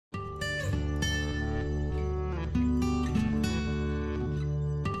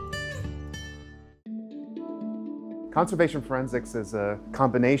Conservation forensics is a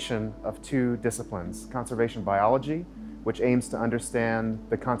combination of two disciplines: conservation biology, which aims to understand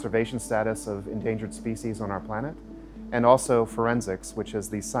the conservation status of endangered species on our planet, and also forensics, which is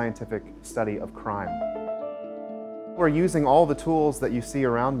the scientific study of crime. We're using all the tools that you see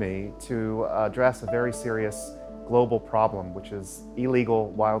around me to address a very serious global problem, which is illegal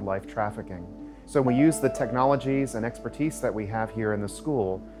wildlife trafficking. So we use the technologies and expertise that we have here in the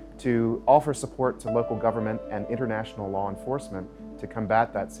school to offer support to local government and international law enforcement to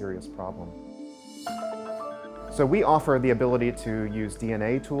combat that serious problem. So we offer the ability to use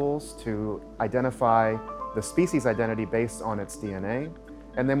DNA tools to identify the species identity based on its DNA.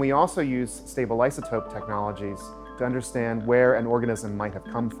 And then we also use stable isotope technologies to understand where an organism might have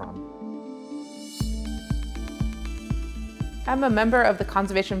come from. I'm a member of the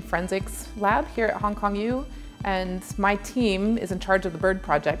Conservation Forensics Lab here at Hong Kong U, and my team is in charge of the bird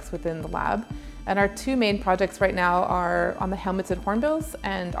projects within the lab. And our two main projects right now are on the helmeted hornbills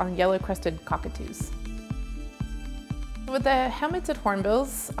and on yellow-crested cockatoos. With the helmeted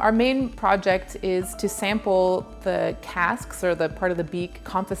hornbills, our main project is to sample the casques, or the part of the beak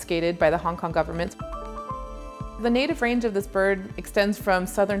confiscated by the Hong Kong government. The native range of this bird extends from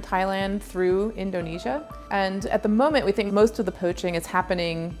southern Thailand through Indonesia. And at the moment, we think most of the poaching is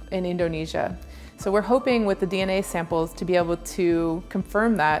happening in Indonesia. So we're hoping with the DNA samples to be able to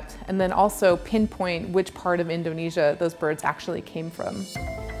confirm that, and then also pinpoint which part of Indonesia those birds actually came from.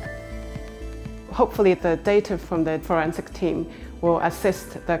 Hopefully the data from the forensic team will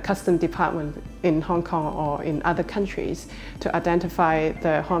assist the customs department in Hong Kong or in other countries to identify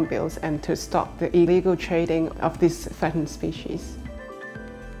the hornbills and to stop the illegal trading of these threatened species.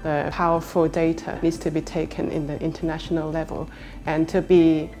 The powerful data needs to be taken in the international level and to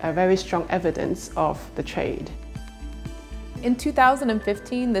be a very strong evidence of the trade. In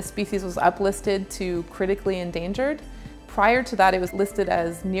 2015, this species was uplisted to critically endangered. Prior to that, it was listed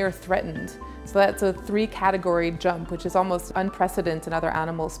as near threatened. So that's a 3-category jump, which is almost unprecedented in other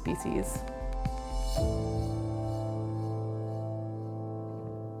animal species.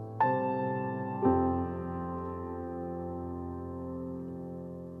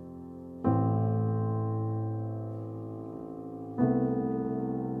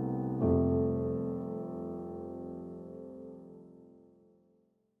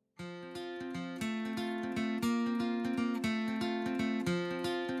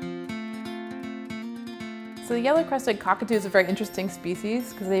 So the yellow-crested cockatoo is a very interesting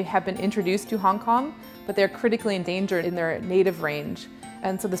species because they have been introduced to Hong Kong, but they're critically endangered in their native range.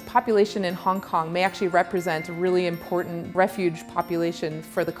 And so this population in Hong Kong may actually represent a really important refuge population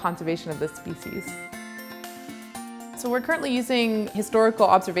for the conservation of this species. So we're currently using historical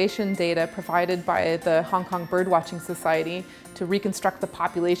observation data provided by the Hong Kong Birdwatching Society to reconstruct the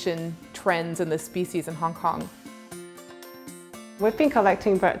population trends in this species in Hong Kong. We've been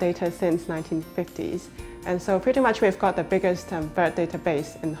collecting bird data since 1950s. And so pretty much we've got the biggest bird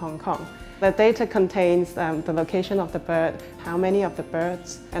database in Hong Kong. The data contains the location of the bird, how many of the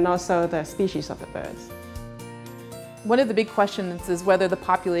birds, and also the species of the birds. One of the big questions is whether the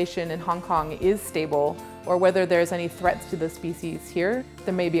population in Hong Kong is stable or whether there's any threats to the species here.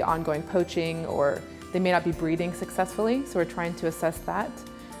 There may be ongoing poaching or they may not be breeding successfully, so we're trying to assess that.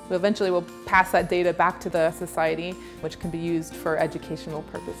 So eventually we'll pass that data back to the society, which can be used for educational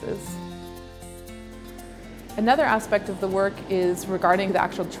purposes. Another aspect of the work is regarding the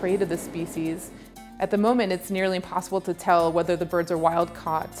actual trade of the species. At the moment, it's nearly impossible to tell whether the birds are wild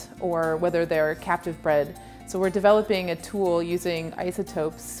caught or whether they're captive bred. So we're developing a tool using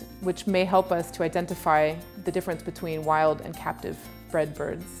isotopes, which may help us to identify the difference between wild and captive bred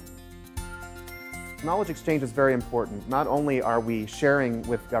birds. Knowledge exchange is very important. Not only are we sharing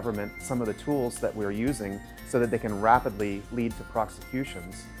with government some of the tools that we're using so that they can rapidly lead to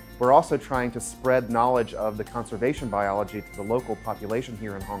prosecutions, we're also trying to spread knowledge of the conservation biology to the local population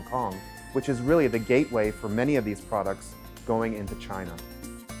here in Hong Kong, which is really the gateway for many of these products going into China.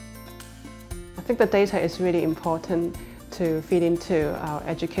 I think the data is really important to feed into our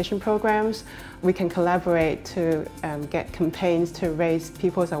education programs. We can collaborate to get campaigns to raise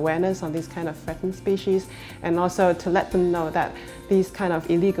people's awareness on these kind of threatened species, and also to let them know that these kind of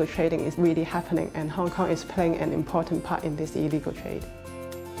illegal trading is really happening and Hong Kong is playing an important part in this illegal trade.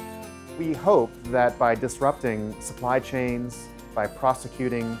 We hope that by disrupting supply chains, by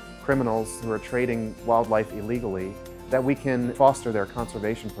prosecuting criminals who are trading wildlife illegally, that we can foster their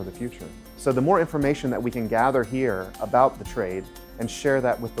conservation for the future. So the more information that we can gather here about the trade and share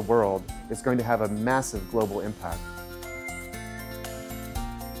that with the world is going to have a massive global impact.